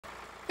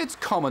It's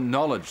common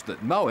knowledge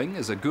that mowing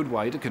is a good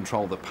way to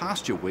control the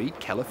pasture weed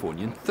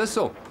Californian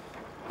thistle.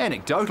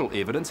 Anecdotal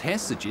evidence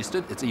has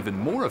suggested it's even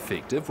more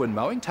effective when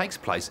mowing takes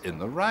place in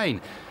the rain,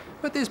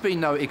 but there's been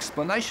no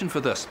explanation for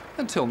this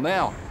until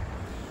now.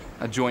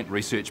 A joint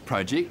research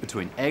project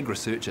between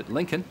AgResearch at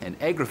Lincoln and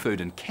AgriFood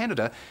in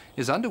Canada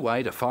is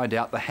underway to find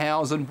out the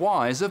hows and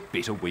whys of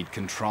better weed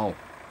control.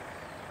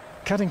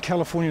 Cutting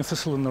Californian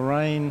thistle in the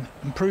rain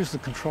improves the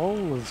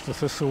control of the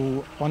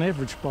thistle on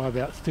average by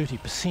about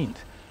 30%.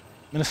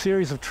 In a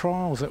series of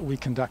trials that we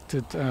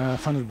conducted,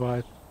 funded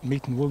by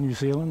Meat and Wool New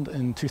Zealand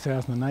in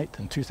 2008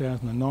 and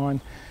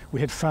 2009, we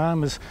had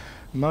farmers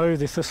mow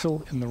their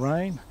thistle in the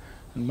rain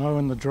and mow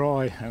in the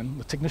dry, and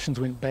the technicians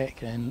went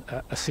back and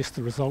assessed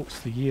the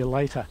results the year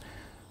later.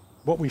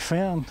 What we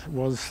found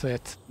was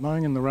that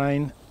mowing in the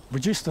rain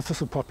reduced the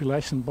thistle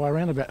population by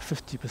around about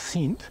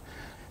 50%,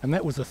 and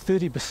that was a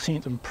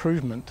 30%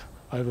 improvement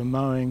over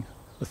mowing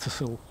the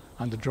thistle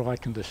under dry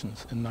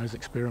conditions in those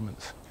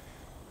experiments.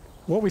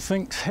 What we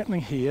think is happening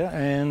here,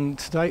 and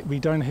to date we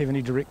don't have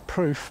any direct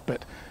proof,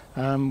 but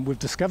we've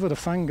discovered a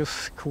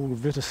fungus called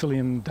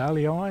Verticillium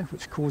dallii,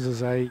 which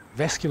causes a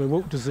vascular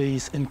wilt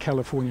disease in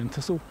Californian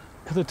thistle,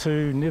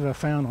 hitherto never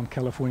found on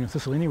Californian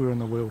thistle anywhere in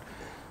the world.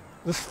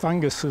 This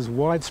fungus is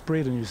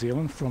widespread in New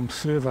Zealand from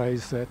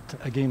surveys that,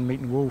 again,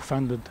 Meat and Wool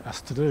funded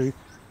us to do.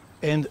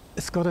 And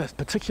it's got a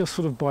particular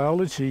sort of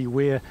biology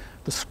where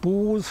the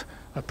spores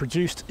are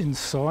produced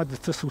inside the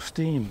thistle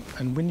stem,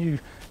 and when you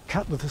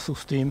cut the thistle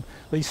stem,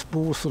 these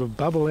spores sort of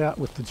bubble out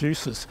with the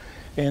juices,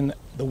 and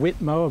the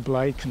wet mower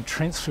blade can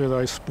transfer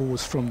those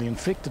spores from the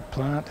infected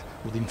plant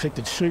or the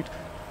infected shoot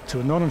to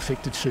a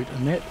non-infected shoot,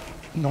 and that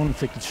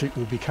non-infected shoot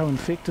will be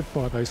co-infected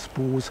by those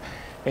spores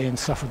and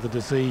suffer the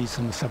disease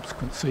in the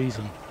subsequent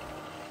season.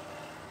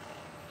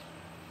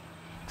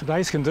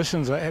 Today's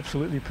conditions are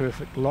absolutely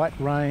perfect. Light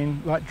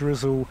rain, light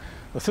drizzle,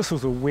 the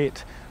thistles are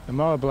wet, the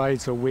mower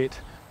blades are wet.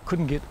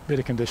 Couldn't get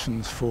better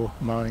conditions for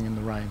mowing in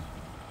the rain.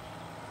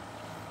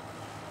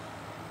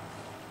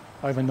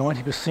 Over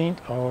 90%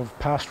 of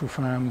pastoral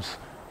farms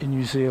in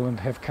New Zealand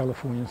have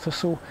Californian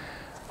thistle.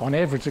 On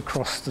average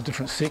across the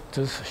different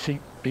sectors,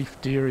 sheep, beef,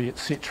 dairy,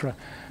 etc.,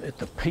 at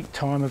the peak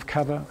time of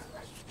cover,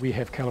 we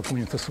have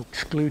Californian thistle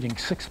excluding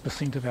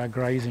 6% of our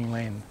grazing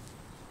land.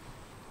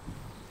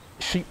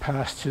 Sheep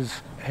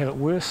pastures have it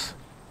worse.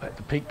 At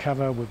the peak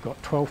cover, we've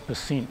got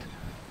 12%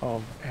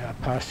 of our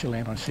pasture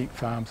land on sheep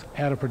farms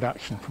out of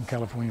production from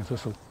Californian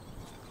thistle.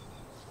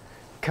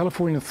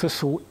 Californian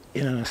thistle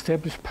in an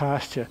established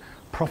pasture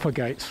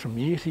propagates from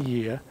year to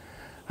year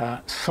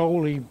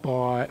solely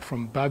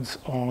from buds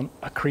on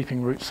a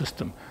creeping root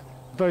system.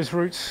 Those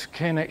roots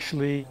can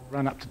actually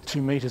run up to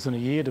 2 metres in a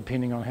year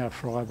depending on how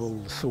friable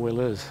the soil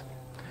is.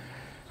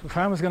 If a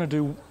farmer's going to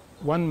do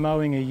one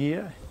mowing a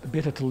year,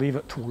 better to leave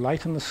it till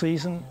late in the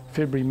season,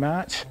 February,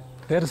 March.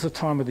 That is the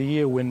time of the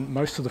year when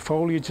most of the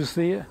foliage is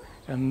there,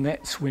 and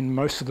that's when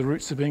most of the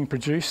roots are being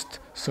produced.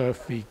 So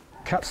if he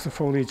cuts the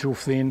foliage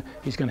off then,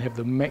 he's going to have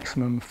the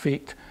maximum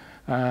effect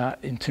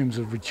in terms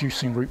of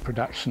reducing root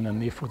production and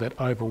therefore that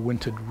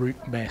overwintered root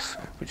mass,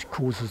 which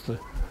causes the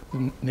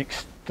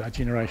next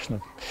generation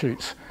of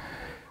shoots.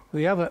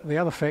 The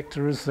other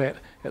factor is that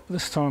at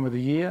this time of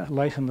the year,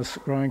 late in this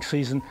growing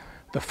season,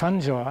 the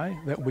fungi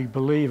that we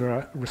believe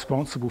are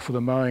responsible for the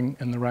mowing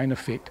and the rain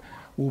effect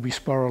will be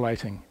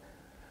sporulating.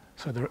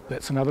 So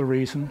that's another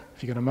reason,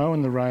 if you're going to mow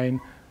in the rain,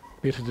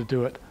 better to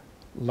do it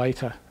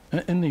later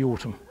in the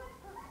autumn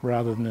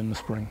rather than in the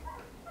spring.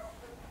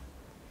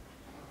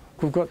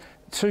 We've got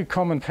two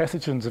common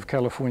pathogens of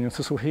Californian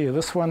thistle here.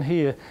 This one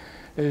here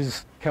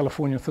is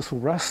Californian thistle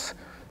rust.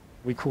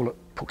 We call it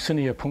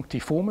Puccinia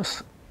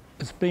punctiformis.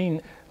 It's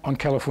been on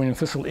Californian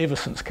thistle ever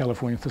since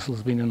Californian thistle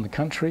has been in the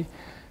country.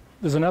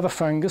 There's another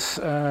fungus,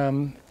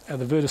 the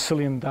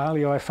Verticillium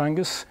dallii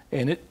fungus,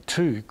 and it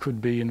too could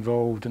be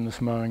involved in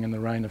this mowing and the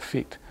rain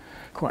effect.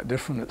 Quite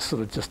different, it's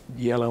sort of just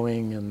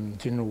yellowing and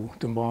general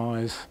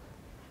demise.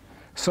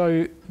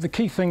 So the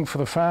key thing for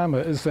the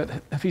farmer is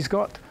that if he's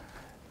got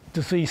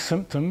disease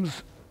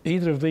symptoms,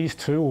 either of these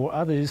two or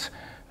others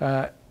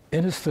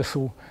in his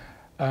thistle,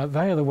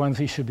 they are the ones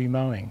he should be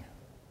mowing,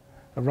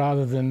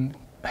 rather than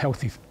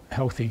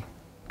healthy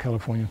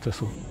Californian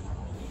thistle.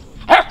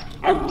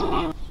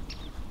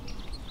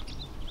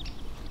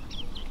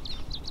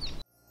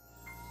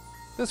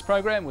 This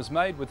program was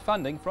made with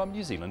funding from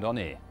New Zealand On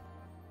Air.